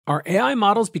Are AI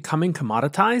models becoming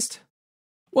commoditized?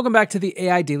 Welcome back to the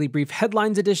AI Daily Brief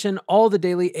Headlines Edition, all the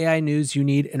daily AI news you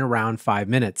need in around 5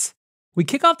 minutes. We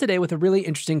kick off today with a really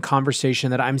interesting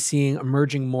conversation that I'm seeing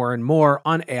emerging more and more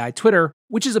on AI Twitter,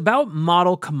 which is about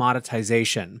model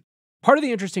commoditization. Part of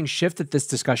the interesting shift that this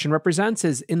discussion represents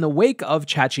is in the wake of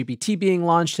ChatGPT being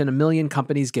launched and a million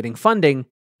companies getting funding,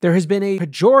 there has been a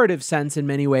pejorative sense in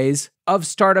many ways of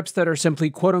startups that are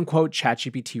simply quote-unquote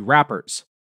ChatGPT wrappers.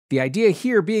 The idea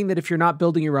here being that if you're not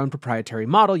building your own proprietary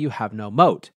model, you have no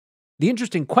moat. The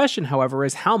interesting question, however,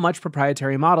 is how much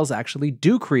proprietary models actually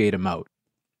do create a moat.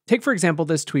 Take, for example,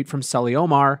 this tweet from Sully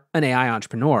Omar, an AI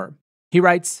entrepreneur. He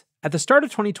writes, "At the start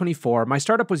of 2024, my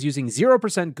startup was using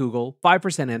 0% Google,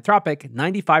 5% Anthropic,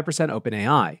 95%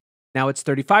 OpenAI. Now it's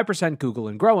 35% Google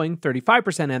and growing,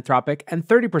 35% Anthropic, and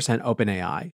 30%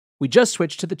 OpenAI. We just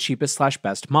switched to the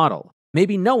cheapest/best model.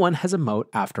 Maybe no one has a moat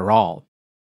after all."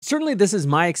 Certainly, this is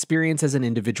my experience as an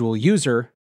individual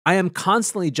user. I am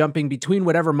constantly jumping between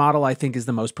whatever model I think is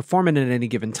the most performant at any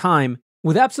given time,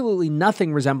 with absolutely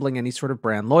nothing resembling any sort of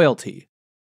brand loyalty.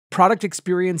 Product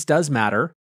experience does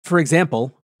matter. For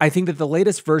example, I think that the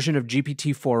latest version of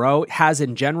GPT-4o has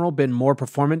in general been more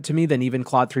performant to me than even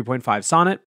Claude 3.5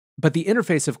 Sonnet, but the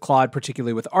interface of Claude,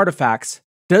 particularly with artifacts,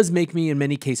 does make me in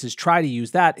many cases try to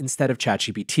use that instead of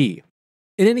ChatGPT.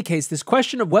 In any case, this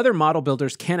question of whether model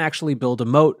builders can actually build a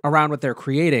moat around what they're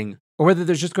creating, or whether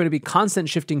there's just going to be constant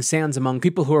shifting sands among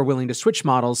people who are willing to switch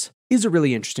models, is a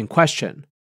really interesting question.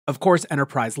 Of course,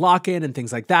 enterprise lock-in and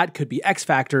things like that could be X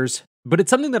factors, but it's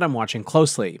something that I'm watching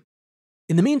closely.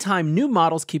 In the meantime, new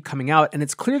models keep coming out, and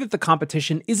it's clear that the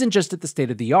competition isn't just at the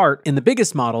state of the art in the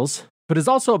biggest models, but is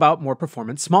also about more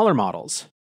performant smaller models.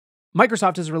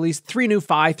 Microsoft has released 3 new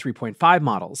Phi 3.5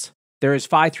 models. There is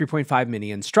Phi 3.5 Mini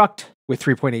Instruct with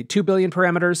 3.82 billion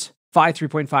parameters, Phi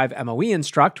 3.5 MOE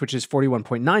Instruct, which is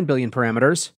 41.9 billion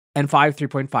parameters, and Phi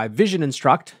 3.5 Vision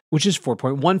Instruct, which is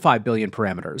 4.15 billion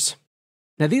parameters.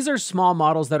 Now, these are small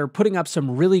models that are putting up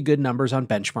some really good numbers on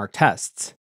benchmark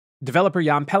tests. Developer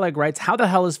Jan Peleg writes, "How the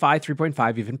hell is Phi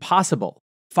 3.5 even possible?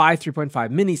 Phi 3.5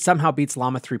 Mini somehow beats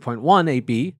Llama 3.1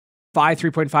 AB, Phi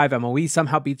 3.5 MOE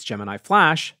somehow beats Gemini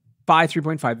Flash, Phi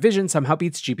 3.5 Vision somehow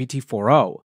beats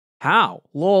GPT-4o. How?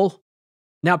 Lol."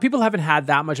 Now, people haven't had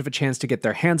that much of a chance to get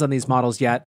their hands on these models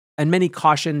yet, and many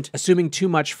cautioned assuming too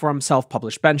much from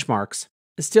self-published benchmarks.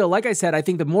 Still, like I said, I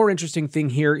think the more interesting thing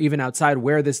here, even outside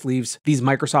where this leaves these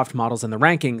Microsoft models in the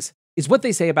rankings, is what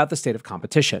they say about the state of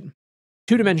competition.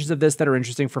 2 dimensions of this that are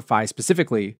interesting for Phi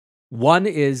specifically. One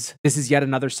is, this is yet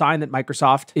another sign that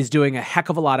Microsoft is doing a heck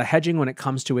of a lot of hedging when it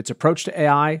comes to its approach to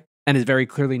AI, and is very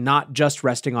clearly not just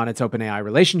resting on its OpenAI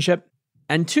relationship.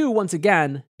 And 2, once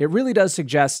again, it really does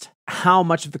suggest how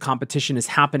much of the competition is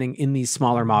happening in these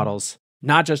smaller models,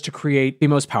 not just to create the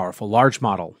most powerful large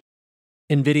model.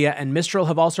 Nvidia and Mistral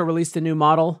have also released a new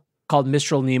model called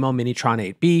Mistral Nemo Minitron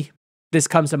 8B. This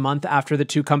comes a month after the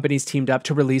 2 companies teamed up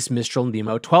to release Mistral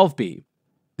Nemo 12B.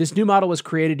 This new model was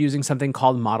created using something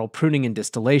called model pruning and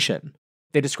distillation.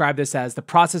 They describe this as the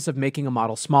process of making a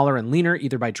model smaller and leaner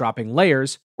either by dropping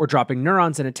layers or dropping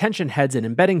neurons and attention heads and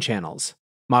embedding channels.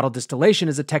 Model distillation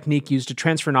is a technique used to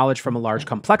transfer knowledge from a large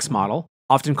complex model,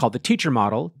 often called the teacher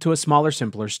model, to a smaller,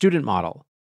 simpler student model.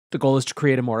 The goal is to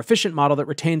create a more efficient model that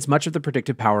retains much of the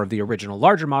predictive power of the original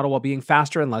larger model while being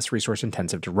faster and less resource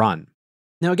intensive to run.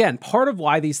 Now again, part of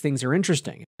why these things are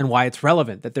interesting and why it's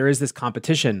relevant that there is this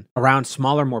competition around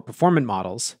smaller, more performant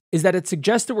models is that it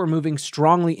suggests that we're moving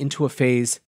strongly into a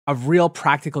phase of real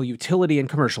practical utility and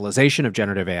commercialization of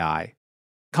generative AI.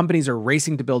 Companies are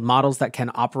racing to build models that can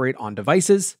operate on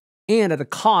devices and at a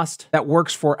cost that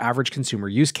works for average consumer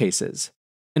use cases.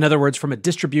 In other words, from a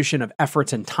distribution of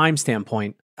efforts and time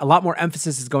standpoint, a lot more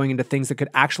emphasis is going into things that could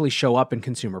actually show up in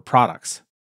consumer products.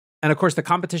 And of course, the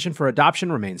competition for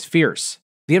adoption remains fierce.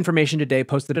 The Information Today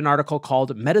posted an article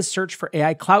called "Meta's Search for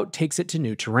AI Clout Takes It to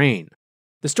New Terrain."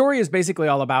 The story is basically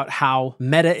all about how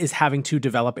Meta is having to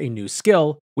develop a new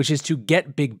skill, which is to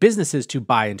get big businesses to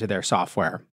buy into their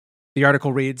software. The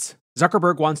article reads,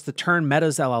 "Zuckerberg wants to turn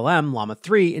Meta's LLM, Llama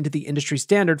 3, into the industry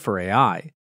standard for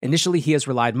AI. Initially, he has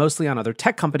relied mostly on other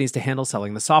tech companies to handle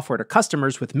selling the software to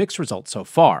customers with mixed results so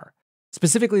far.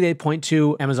 Specifically, they point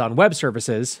to Amazon Web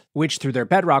Services, which through their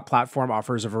Bedrock platform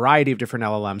offers a variety of different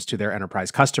LLMs to their enterprise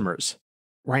customers.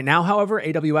 Right now, however,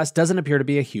 AWS doesn't appear to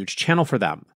be a huge channel for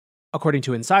them. According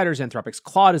to insiders, Anthropic's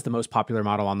Claude is the most popular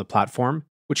model on the platform,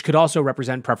 which could also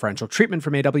represent preferential treatment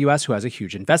from AWS, who has a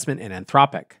huge investment in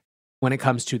Anthropic. When it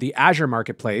comes to the Azure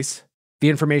marketplace, the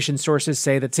information sources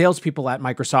say that salespeople at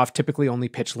Microsoft typically only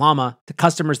pitch Llama to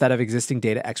customers that have existing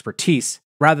data expertise,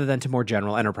 rather than to more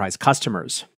general enterprise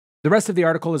customers. The rest of the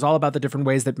article is all about the different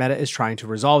ways that Meta is trying to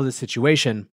resolve this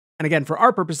situation. And again, for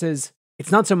our purposes,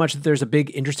 it's not so much that there's a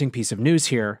big interesting piece of news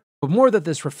here, but more that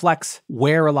this reflects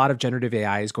where a lot of generative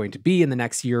AI is going to be in the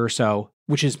next year or so,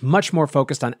 which is much more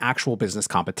focused on actual business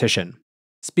competition.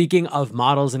 Speaking of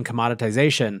models and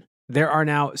commoditization, there are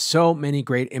now so many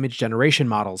great image generation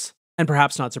models, and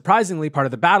perhaps not surprisingly, part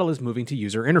of the battle is moving to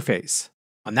user interface.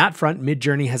 On that front,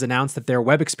 Midjourney has announced that their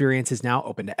web experience is now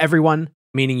open to everyone,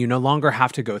 meaning you no longer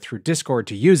have to go through Discord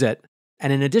to use it.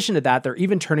 And in addition to that, they're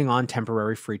even turning on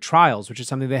temporary free trials, which is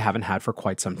something they haven't had for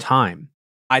quite some time.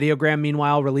 Ideogram,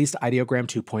 meanwhile, released Ideogram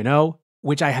 2.0,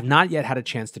 which I have not yet had a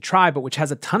chance to try, but which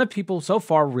has a ton of people so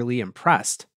far really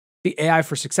impressed. The AI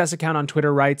for Success account on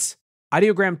Twitter writes,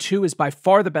 Ideogram 2 is by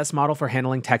far the best model for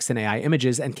handling text and AI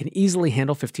images and can easily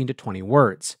handle 15 to 20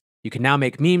 words. You can now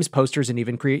make memes, posters, and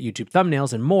even create YouTube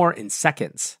thumbnails and more in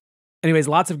seconds. Anyways,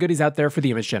 lots of goodies out there for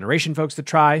the image generation folks to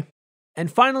try.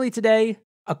 And finally today,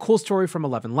 a cool story from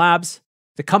 11 Labs.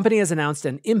 The company has announced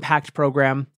an impact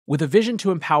program with a vision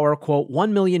to empower, quote,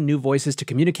 1 million new voices to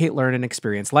communicate, learn, and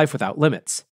experience life without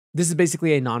limits. This is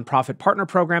basically a nonprofit partner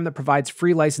program that provides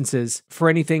free licenses for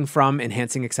anything from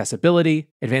enhancing accessibility,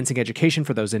 advancing education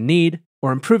for those in need,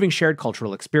 or improving shared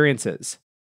cultural experiences.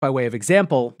 By way of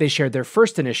example, they shared their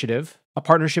first initiative, a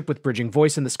partnership with Bridging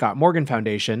Voice and the Scott Morgan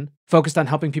Foundation, focused on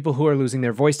helping people who are losing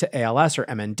their voice to ALS or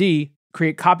MND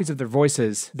create copies of their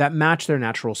voices that match their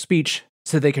natural speech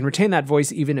so they can retain that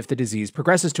voice even if the disease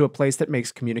progresses to a place that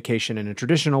makes communication in a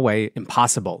traditional way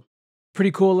impossible.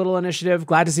 Pretty cool little initiative.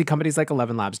 Glad to see companies like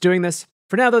 11 Labs doing this.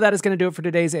 For now, though, that is going to do it for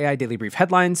today's AI Daily Brief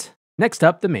headlines. Next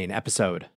up, the main episode.